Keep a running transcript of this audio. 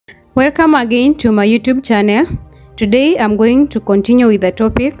Welcome again to my YouTube channel. Today I'm going to continue with the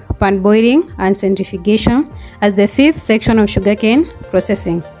topic pan boiling and centrifugation as the fifth section of sugarcane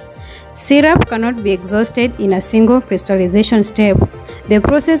processing. Syrup cannot be exhausted in a single crystallization step. The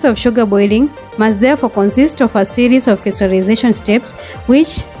process of sugar boiling must therefore consist of a series of crystallization steps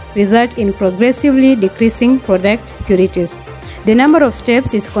which result in progressively decreasing product purities. The number of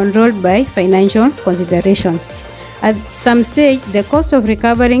steps is controlled by financial considerations. At some stage, the cost of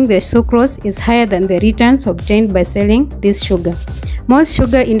recovering the sucrose is higher than the returns obtained by selling this sugar. Most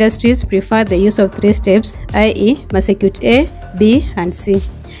sugar industries prefer the use of three steps, i.e. macecute A, B, and C.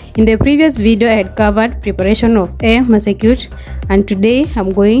 In the previous video, I had covered preparation of A macecute, and today I'm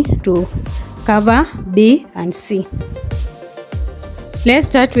going to cover B and C. Let's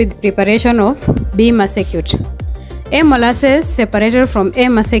start with preparation of B macecute. A molasses separated from A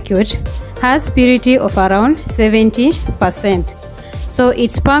macecute has purity of around 70%. So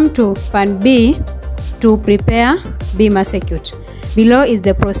it's pumped to pan B to prepare B macecute. Below is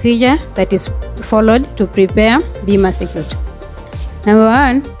the procedure that is followed to prepare B macecute. Number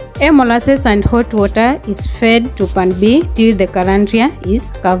 1. A molasses and hot water is fed to pan B till the calandria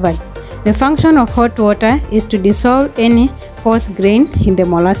is covered. The function of hot water is to dissolve any false grain in the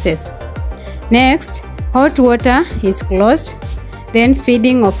molasses. Next, hot water is closed. Then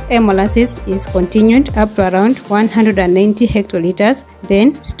feeding of A molasses is continued up to around 190 hectoliters,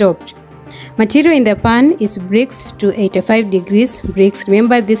 then stopped. Material in the pan is bricks to 85 degrees bricks.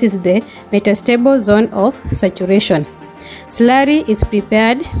 Remember, this is the metastable zone of saturation. Slurry is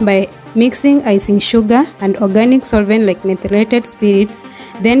prepared by mixing icing sugar and organic solvent like methylated spirit,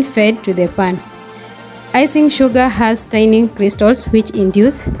 then fed to the pan. Icing sugar has tiny crystals which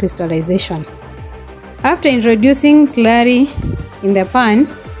induce crystallization. After introducing slurry in the pan,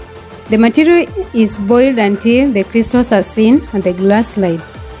 the material is boiled until the crystals are seen on the glass slide.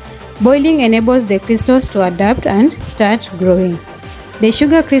 Boiling enables the crystals to adapt and start growing. The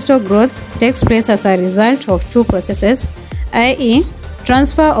sugar crystal growth takes place as a result of two processes, i.e.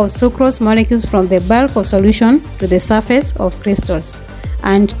 transfer of sucrose molecules from the bulk of solution to the surface of crystals,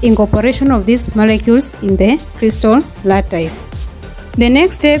 and incorporation of these molecules in the crystal lattice. The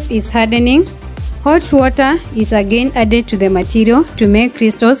next step is hardening. Hot water is again added to the material to make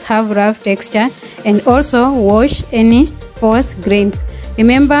crystals have rough texture and also wash any false grains.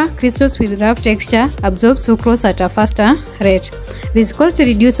 Remember, crystals with rough texture absorb sucrose at a faster rate.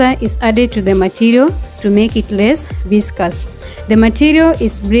 Viscosity reducer is added to the material to make it less viscous. The material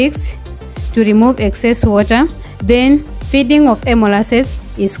is brisked to remove excess water. Then feeding of A molasses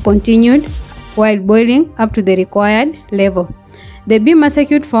is continued while boiling up to the required level. The B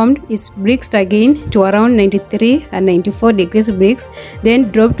macecute formed is brisked again to around 93 and 94 degrees bricks, then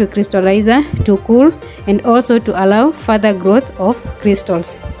dropped to crystallizer to cool and also to allow further growth of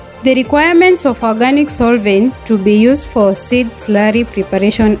crystals. The requirements of organic solvent to be used for seed slurry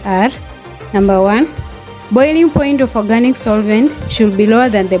preparation are: Number 1. Boiling point of organic solvent should be lower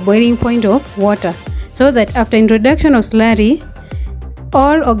than the boiling point of water, so that after introduction of slurry,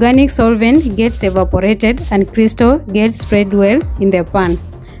 all organic solvent gets evaporated and crystal gets spread well in the pan.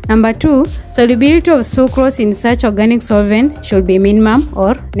 Number 2. Solubility of sucrose in such organic solvent should be minimum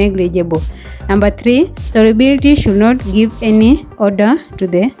or negligible. Number 3. Solubility should not give any odor to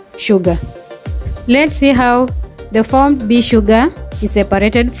the sugar. Let's see how the formed B sugar is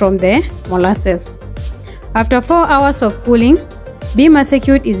separated from the molasses. After 4 hours of cooling, B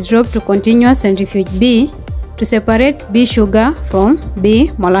macecute is dropped to continuous centrifuge B to separate B sugar from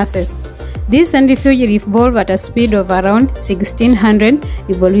B molasses. This centrifuge revolves at a speed of around 1600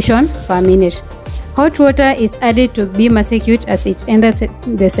 revolutions per minute. Hot water is added to B macecute as it enters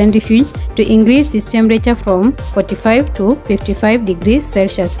the centrifuge to increase its temperature from 45 to 55 degrees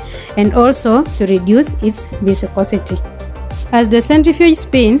Celsius and also to reduce its viscosity. As the centrifuge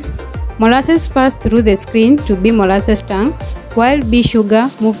spins, molasses pass through the screen to B molasses tank, while B sugar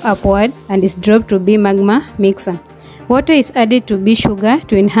moves upward and is dropped to B magma mixer. Water is added to B sugar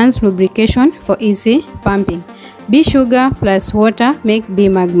to enhance lubrication for easy pumping. B sugar plus water make B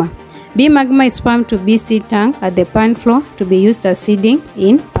magma. B magma is pumped to B seed tank at the pan floor to be used as seeding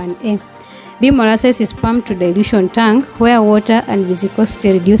in pan A. B molasses is pumped to dilution tank where water and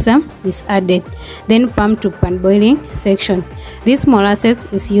viscosity reducer is added, then pumped to pan boiling section. This molasses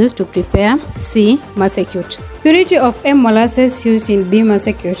is used to prepare C macecute. Purity of A molasses used in B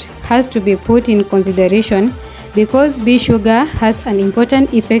macecute has to be put in consideration because B sugar has an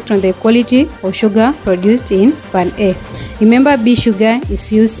important effect on the quality of sugar produced in pan A. Remember, B sugar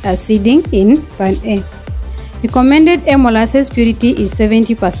is used as seeding in pan A. Recommended A molasses purity is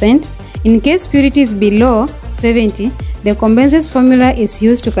 70%. In case purity is below, 70, the Comben's formula is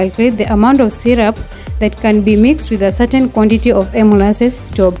used to calculate the amount of syrup that can be mixed with a certain quantity of molasses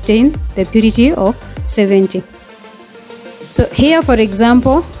to obtain the purity of 70. So here, for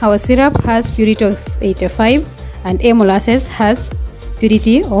example, our syrup has purity of 85 and molasses has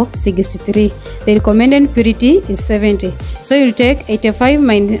purity of 63. The recommended purity is 70. So you'll take 85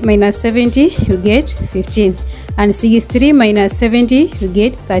 minus 70, you get 15, and 63 minus 70, you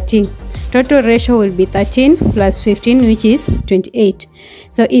get 13. Total ratio will be 13 plus 15, which is 28.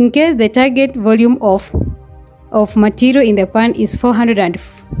 So in case the target volume of material in the pan is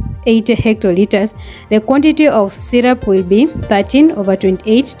 480 hectoliters, the quantity of syrup will be 13 over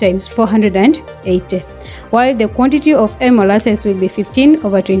 28 times 480, while the quantity of molasses will be 15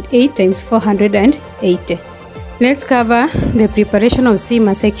 over 28 times 480. Let's cover the preparation of C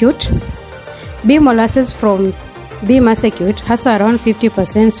macecute. B molasses from B macecute has around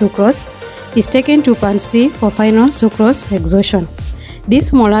 50% sucrose, is taken to pan C for final sucrose exhaustion.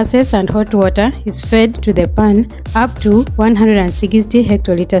 This molasses and hot water is fed to the pan up to 160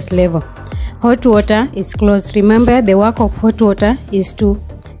 hectoliters level. Hot water is closed. Remember, the work of hot water is to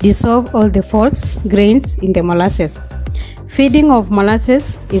dissolve all the false grains in the molasses. Feeding of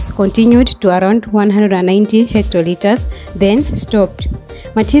molasses is continued to around 190 hectoliters, then stopped.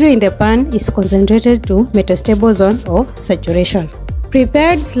 Material in the pan is concentrated to metastable zone of saturation.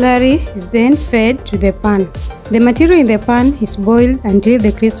 Prepared slurry is then fed to the pan. The material in the pan is boiled until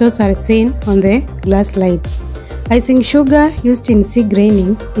the crystals are seen on the glass slide. Icing sugar used in C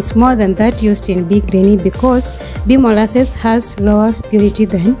graining is more than that used in B graining because B molasses has lower purity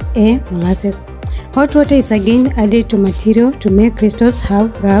than A molasses. Hot water is again added to material to make crystals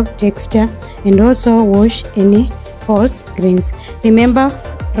have rough texture and also wash any false grains. Remember,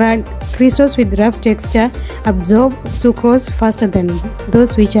 crystals with rough texture absorb sucrose faster than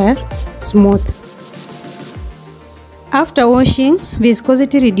those which are smooth. After washing,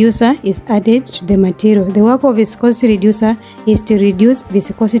 viscosity reducer is added to the material. The work of viscosity reducer is to reduce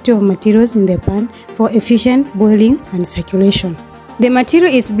viscosity of materials in the pan for efficient boiling and circulation. The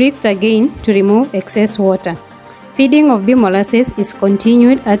material is brisked again to remove excess water. Feeding of B molasses is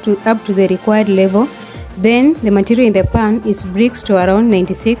continued up to the required level. Then the material in the pan is brisked to around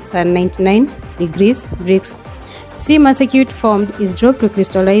 96 and 99 degrees brix. C macecute formed is dropped to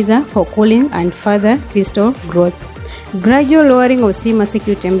crystallizer for cooling and further crystal growth. Gradual lowering of C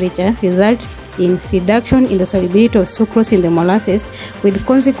macecute temperature results in reduction in the solubility of sucrose in the molasses with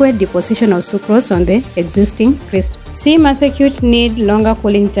consequent deposition of sucrose on the existing crystal. C macecute need longer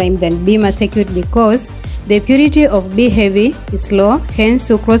cooling time than B macecute because the purity of B heavy is low, hence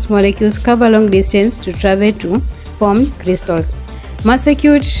sucrose molecules cover long distance to travel to form crystals.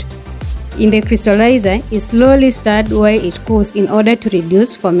 Macecute in the crystallizer is slowly stirred while it cools in order to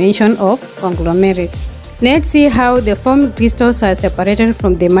reduce formation of conglomerates. Let's see how the formed crystals are separated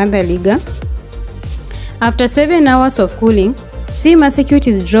from the mother liga. After 7 hours of cooling, C macecute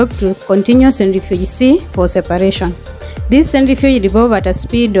is dropped to continuous centrifuge C for separation. This centrifuge revolves at a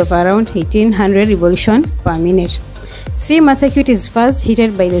speed of around 1800 revolutions per minute. C macecute is first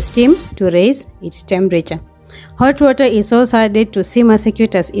heated by the steam to raise its temperature. Hot water is also added to C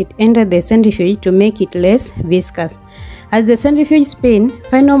macecute as it enters the centrifuge to make it less viscous. As the centrifuge spins,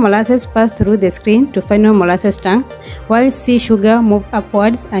 final molasses pass through the screen to final molasses tank, while C sugar moves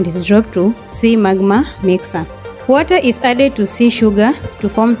upwards and is dropped to C magma mixer. Water is added to C sugar to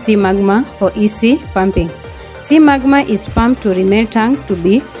form C magma for EC pumping. C magma is pumped to remelt tank to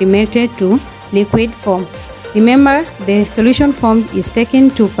be remelted to liquid form. Remember, the solution formed is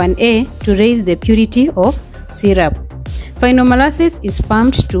taken to pan A to raise the purity of syrup. Final molasses is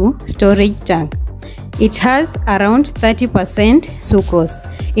pumped to storage tank. It has around 30% sucrose.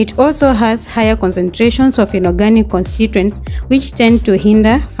 It also has higher concentrations of inorganic constituents which tend to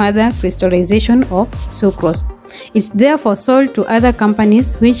hinder further crystallization of sucrose. It's therefore sold to other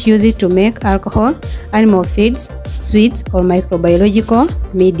companies which use it to make alcohol, animal feeds, sweets, or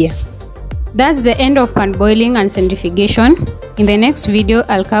microbiological media. That's the end of pan boiling and centrifugation. In the next video,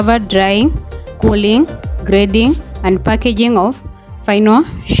 I'll cover drying, cooling, grading, and packaging of final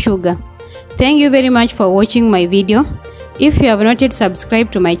sugar. Thank you very much for watching my video. If you have not yet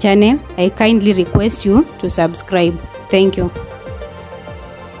subscribed to my channel, I kindly request you to subscribe. Thank you.